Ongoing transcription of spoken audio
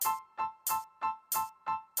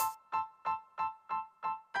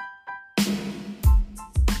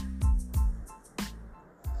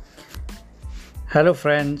Hello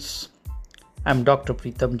friends, I'm Dr.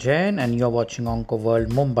 Preetham Jain and you're watching OncoWorld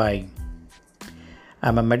Mumbai.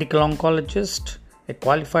 I'm a medical oncologist, a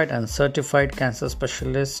qualified and certified cancer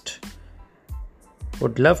specialist.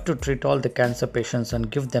 Would love to treat all the cancer patients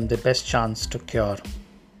and give them the best chance to cure.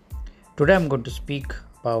 Today I'm going to speak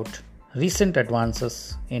about recent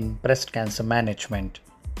advances in breast cancer management.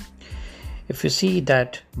 If you see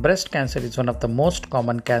that breast cancer is one of the most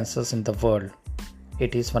common cancers in the world,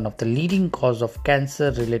 it is one of the leading cause of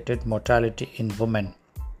cancer-related mortality in women.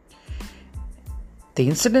 The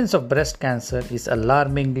incidence of breast cancer is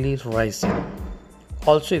alarmingly rising.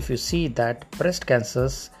 Also, if you see that breast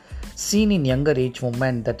cancers seen in younger age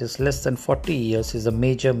women, that is less than 40 years, is a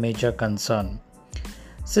major concern.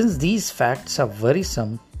 Since these facts are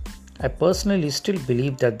worrisome, I personally still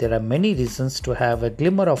believe that there are many reasons to have a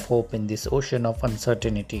glimmer of hope in this ocean of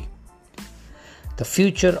uncertainty. The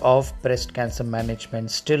future of breast cancer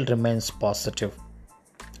management still remains positive.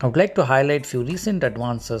 I would like to highlight few recent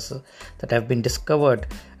advances that have been discovered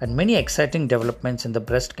and many exciting developments in the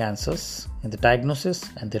breast cancers, in the diagnosis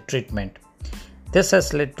and the treatment. This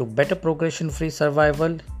has led to better progression-free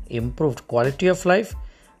survival, improved quality of life,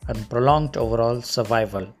 and prolonged overall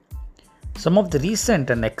survival. Some of the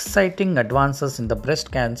recent and exciting advances in the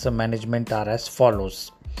breast cancer management are as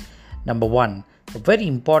follows. Number one, a very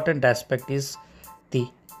important aspect is the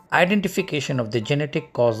identification of the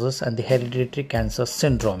genetic causes and the hereditary cancer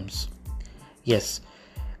syndromes. Yes,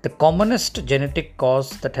 the commonest genetic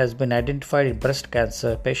cause that has been identified in breast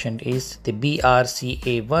cancer patient is the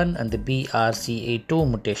BRCA1 and the BRCA2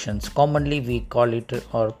 mutations. Commonly we call it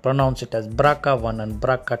or pronounce it as BRCA1 and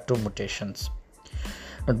BRCA2 mutations.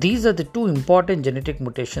 Now, these are the two important genetic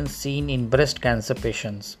mutations seen in breast cancer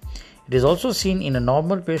patients. It is also seen in a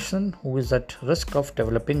normal patient who is at risk of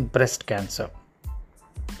developing breast cancer.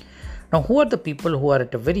 Now, who are the people who are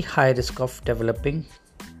at a very high risk of developing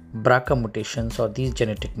BRCA mutations or these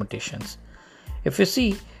genetic mutations? If you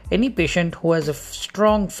see any patient who has a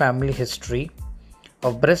strong family history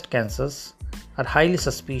of breast cancers are highly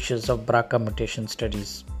suspicious of BRCA mutation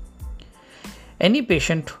studies. Any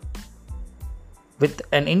patient with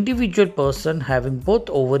an individual person having both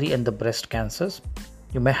ovary and the breast cancers,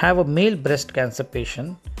 you may have a male breast cancer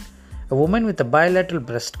patient, a woman with a bilateral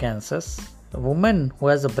breast cancers, a woman who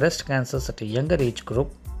has a breast cancers at a younger age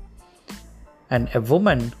group, and a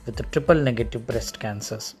woman with a triple negative breast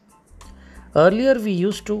cancers. Earlier we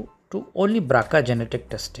used to do only BRCA genetic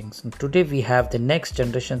testings, and today we have the next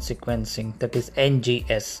generation sequencing, that is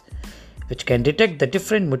NGS, which can detect the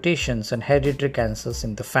different mutations and hereditary cancers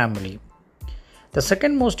in the family. The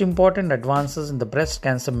second most important advances in the breast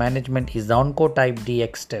cancer management is the Oncotype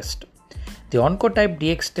DX test. The Oncotype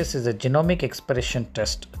DX test is a genomic expression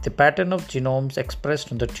test. The pattern of genomes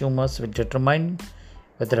expressed on the tumors will determine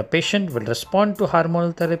whether a patient will respond to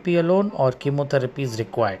hormonal therapy alone or chemotherapy is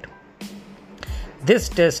required. This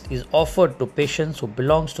test is offered to patients who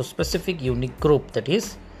belong to a specific unique group, that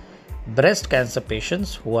is, breast cancer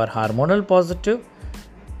patients who are hormonal positive,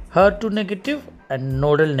 HER2 negative, and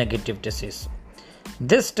nodal negative disease.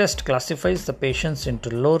 This test classifies the patients into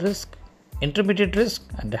low risk, intermediate risk,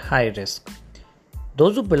 and high risk.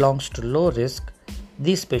 Those who belong to low risk,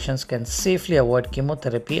 these patients can safely avoid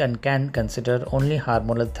chemotherapy and can consider only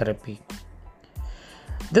hormonal therapy.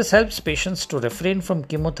 This helps patients to refrain from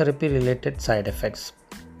chemotherapy related side effects.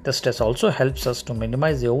 This test also helps us to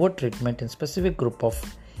minimize the overtreatment in specific group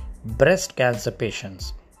of breast cancer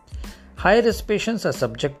patients. High risk patients are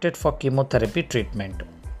subjected for chemotherapy treatment.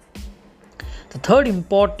 The third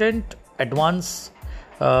important advance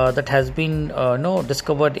that has been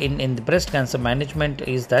discovered in the breast cancer management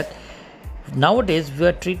is that nowadays we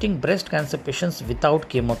are treating breast cancer patients without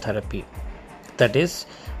chemotherapy. That is,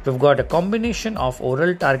 we've got a combination of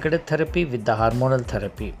oral targeted therapy with the hormonal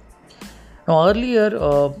therapy. Now earlier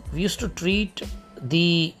we used to treat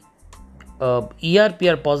the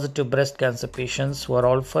ERPR positive breast cancer patients who are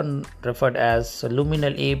often referred as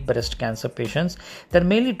luminal A breast cancer patients. They're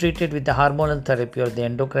mainly treated with the hormonal therapy or the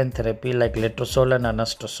endocrine therapy like letrozole and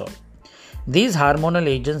anastrozole. These hormonal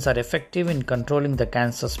agents are effective in controlling the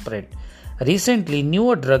cancer spread. Recently,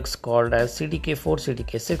 newer drugs called as CDK4,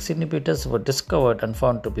 CDK6 inhibitors were discovered and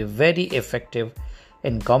found to be very effective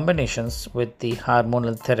in combinations with the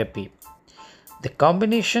hormonal therapy. The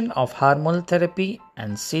combination of hormonal therapy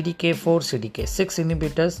and CDK4, CDK6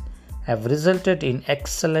 inhibitors have resulted in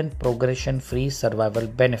excellent progression-free survival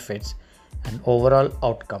benefits and overall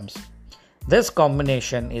outcomes. This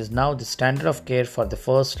combination is now the standard of care for the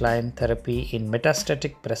first-line therapy in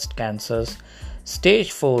metastatic breast cancers,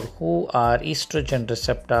 stage 4 who are estrogen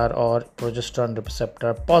receptor or progesterone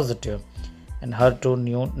receptor positive and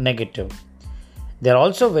HER2 negative. There are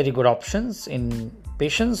also very good options in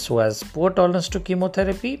patients who has poor tolerance to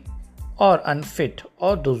chemotherapy or unfit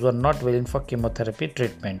or those who are not willing for chemotherapy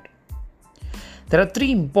treatment. There are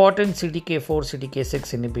three important CDK4,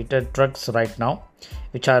 CDK6 inhibitor drugs right now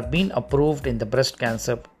which are being approved in the breast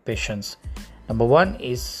cancer patients. Number one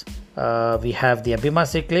is we have the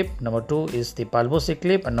abemaciclib, number two is the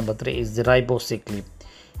palbociclib, and number three is the ribociclib.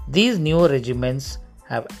 These newer regimens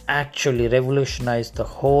have actually revolutionized the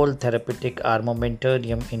whole therapeutic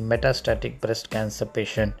armamentarium in metastatic breast cancer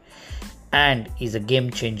patient and is a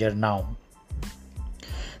game changer now.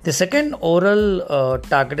 The second oral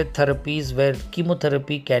targeted therapies where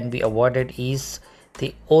chemotherapy can be avoided is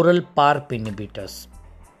the oral PARP inhibitors.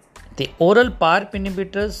 The oral PARP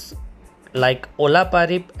inhibitors like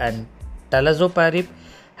olaparib and talazoparib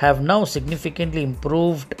have now significantly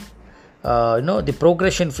improved the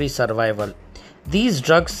progression-free survival. These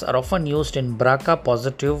drugs are often used in BRCA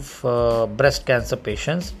positive breast cancer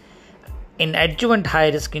patients, in adjuvant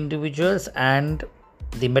high-risk individuals, and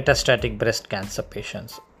the metastatic breast cancer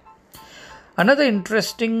patients. Another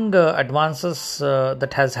interesting advances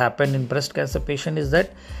that has happened in breast cancer patient is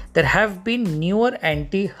that there have been newer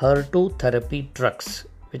anti-HER2 therapy drugs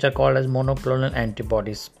which are called as monoclonal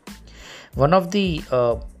antibodies. One of the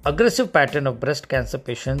aggressive pattern of breast cancer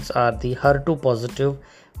patients are the HER2 positive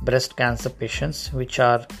breast cancer patients, which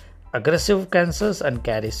are aggressive cancers and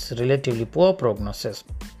carries relatively poor prognosis.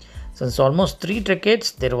 Since almost 3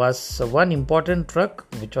 decades, there was one important drug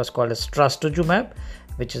which was called as trastuzumab,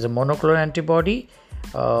 which is a monoclonal antibody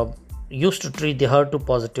used to treat the HER2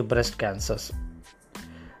 positive breast cancers.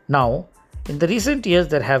 Now, in the recent years,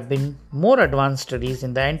 there have been more advanced studies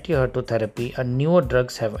in the anti-HER2 therapy and newer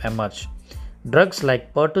drugs have emerged. Drugs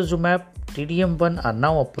like pertuzumab, TDM1 are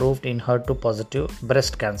now approved in HER2 positive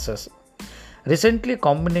breast cancers. Recently, a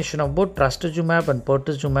combination of both trastuzumab and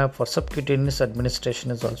pertuzumab for subcutaneous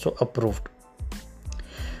administration is also approved.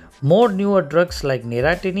 More newer drugs like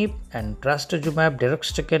neratinib and trastuzumab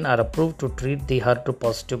deruxtecan are approved to treat the HER2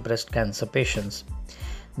 positive breast cancer patients.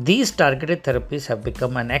 These targeted therapies have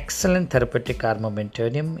become an excellent therapeutic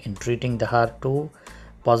armamentarium in treating the HER2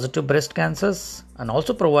 positive breast cancers and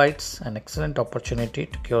also provides an excellent opportunity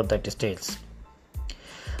to cure the disease.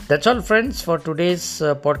 That's all, friends, for today's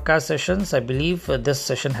podcast sessions. I believe this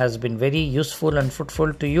session has been very useful and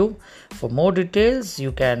fruitful to you. For more details,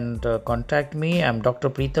 you can contact me. I'm Dr.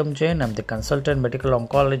 Preetham Jain. I'm the consultant medical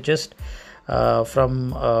oncologist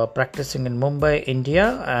from practicing in Mumbai,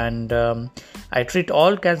 India, and I treat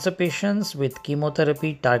all cancer patients with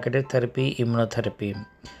chemotherapy, targeted therapy, immunotherapy.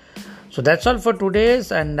 So that's all for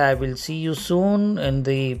today's, and I will see you soon in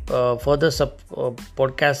the further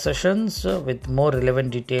podcast sessions with more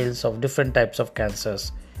relevant details of different types of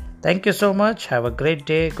cancers. Thank you so much. Have a great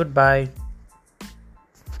day. Goodbye.